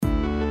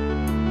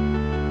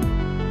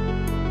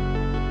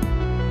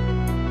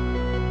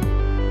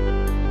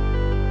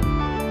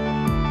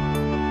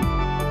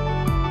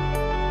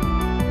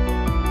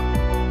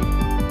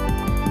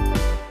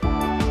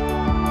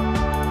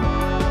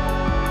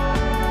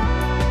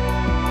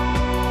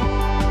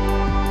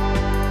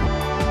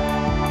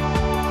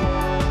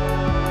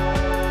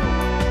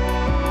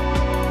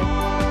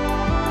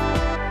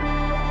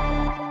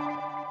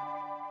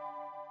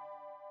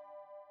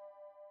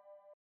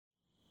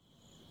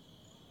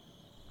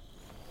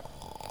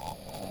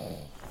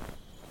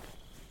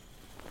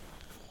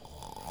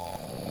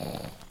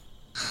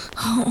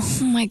Oh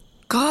my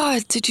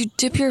god, did you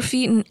dip your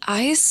feet in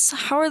ice?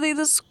 How are they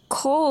this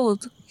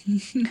cold?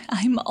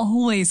 I'm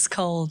always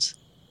cold.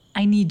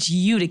 I need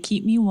you to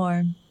keep me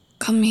warm.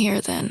 Come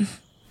here then.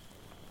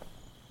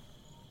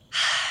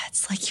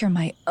 It's like you're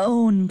my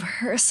own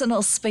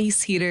personal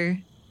space heater.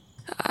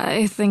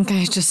 I think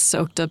I just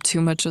soaked up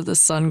too much of the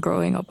sun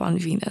growing up on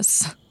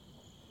Venus.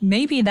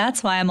 Maybe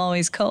that's why I'm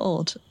always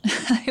cold.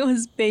 I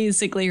was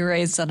basically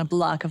raised on a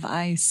block of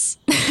ice.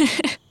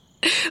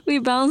 We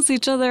balance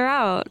each other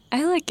out.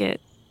 I like it.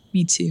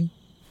 Me too.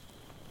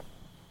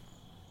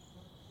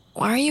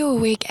 Why are you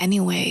awake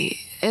anyway?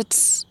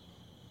 It's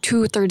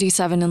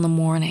 2:37 in the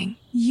morning.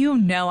 You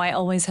know I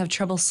always have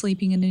trouble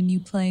sleeping in a new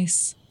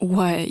place.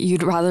 What,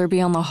 you'd rather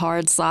be on the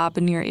hard slab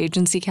in your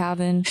agency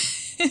cabin?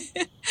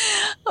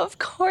 Of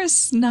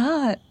course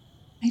not.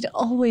 I'd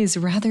always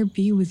rather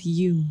be with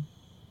you.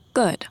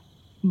 Good.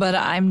 But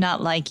I'm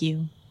not like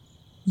you.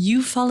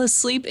 You fall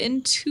asleep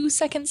in 2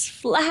 seconds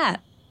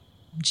flat.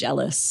 I'm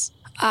jealous.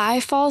 I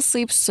fall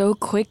asleep so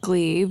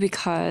quickly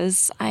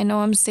because I know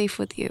I'm safe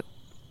with you.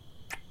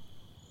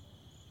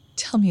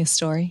 Tell me a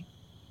story.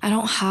 I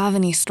don't have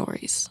any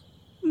stories.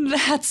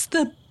 That's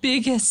the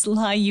biggest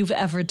lie you've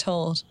ever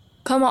told.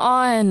 Come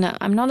on,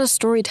 I'm not a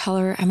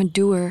storyteller, I'm a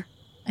doer.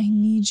 I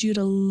need you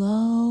to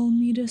lull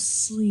me to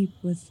sleep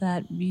with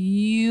that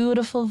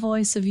beautiful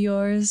voice of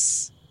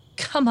yours.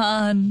 Come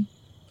on,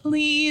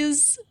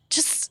 please.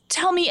 Just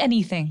tell me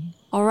anything.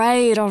 All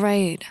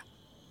right.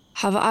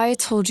 Have I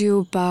told you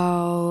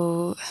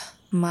about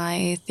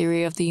my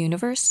theory of the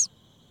universe?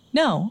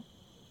 No,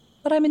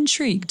 but I'm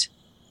intrigued.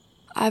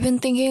 I've been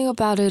thinking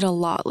about it a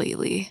lot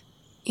lately.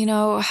 You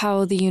know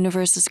how the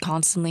universe is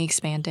constantly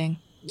expanding?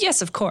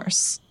 Yes, of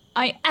course.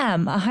 I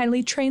am a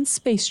highly trained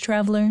space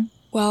traveler.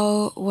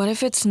 Well, what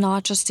if it's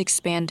not just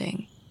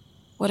expanding?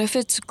 What if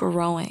it's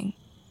growing?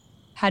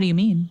 How do you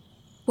mean?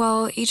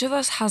 Well, each of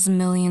us has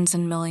millions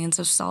and millions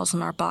of cells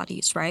in our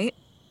bodies, right?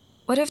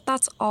 What if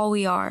that's all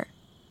we are?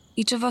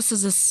 Each of us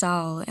is a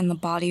cell in the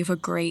body of a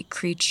great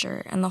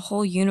creature, and the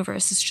whole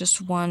universe is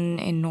just one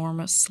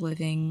enormous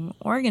living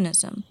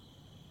organism.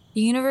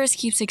 The universe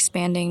keeps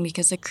expanding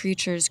because the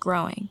creature is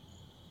growing.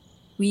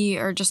 We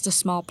are just a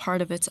small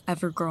part of its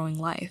ever-growing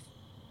life.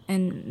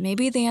 And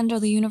maybe the end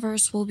of the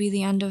universe will be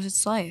the end of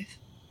its life.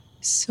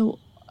 So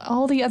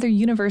all the other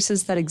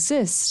universes that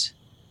exist,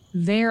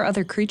 they're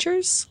other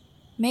creatures?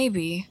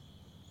 Maybe.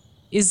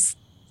 Is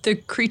the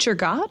creature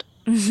God?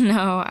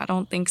 No, I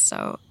don't think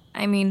so.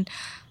 I mean,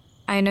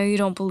 I know you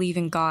don't believe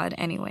in God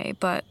anyway,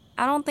 but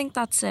I don't think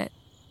that's it.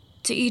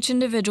 To each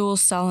individual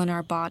cell in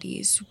our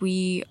bodies,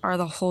 we are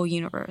the whole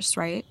universe,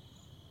 right?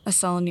 A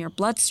cell in your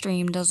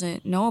bloodstream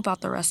doesn't know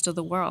about the rest of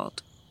the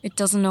world. It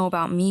doesn't know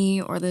about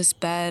me, or this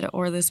bed,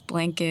 or this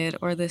blanket,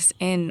 or this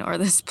inn, or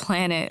this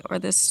planet, or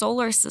this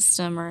solar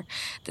system, or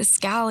this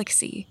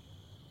galaxy.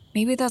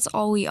 Maybe that's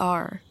all we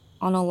are,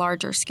 on a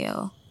larger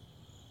scale.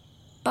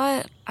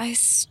 But I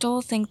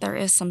still think there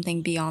is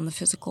something beyond the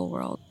physical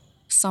world.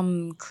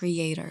 Some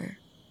creator.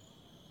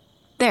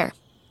 There.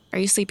 Are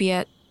you sleepy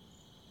yet?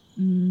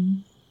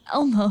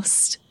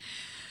 Almost.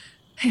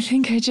 I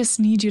think I just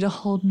need you to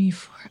hold me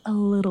for a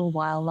little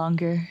while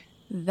longer.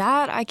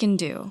 That I can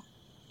do.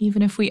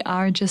 Even if we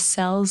are just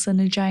cells in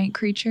a giant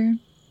creature,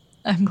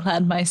 I'm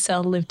glad my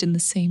cell lived in the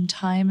same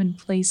time and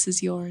place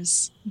as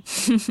yours.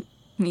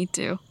 Me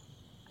too.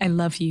 I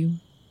love you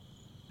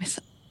with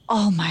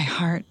all my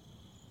heart.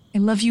 I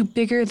love you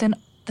bigger than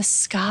the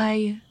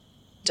sky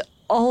and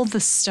all the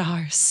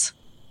stars.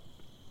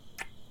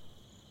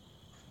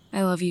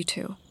 I love you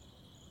too.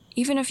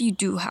 Even if you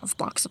do have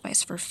blocks of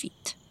ice for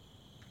feet.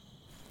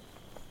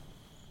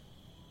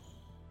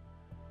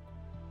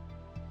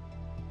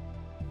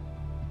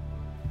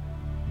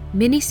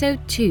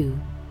 Minisode 2,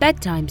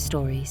 Bedtime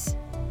Stories,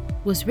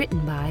 was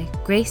written by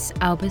Grace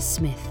Albers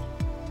Smith,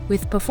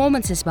 with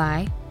performances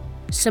by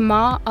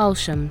Samar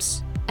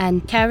Alshams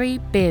and Carrie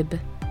Bibb,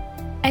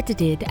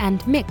 edited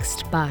and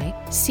mixed by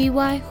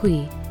CY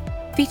Hui,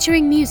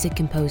 featuring music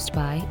composed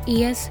by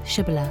Iyas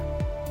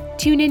Shabala.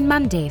 Tune in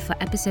Monday for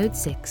episode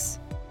 6.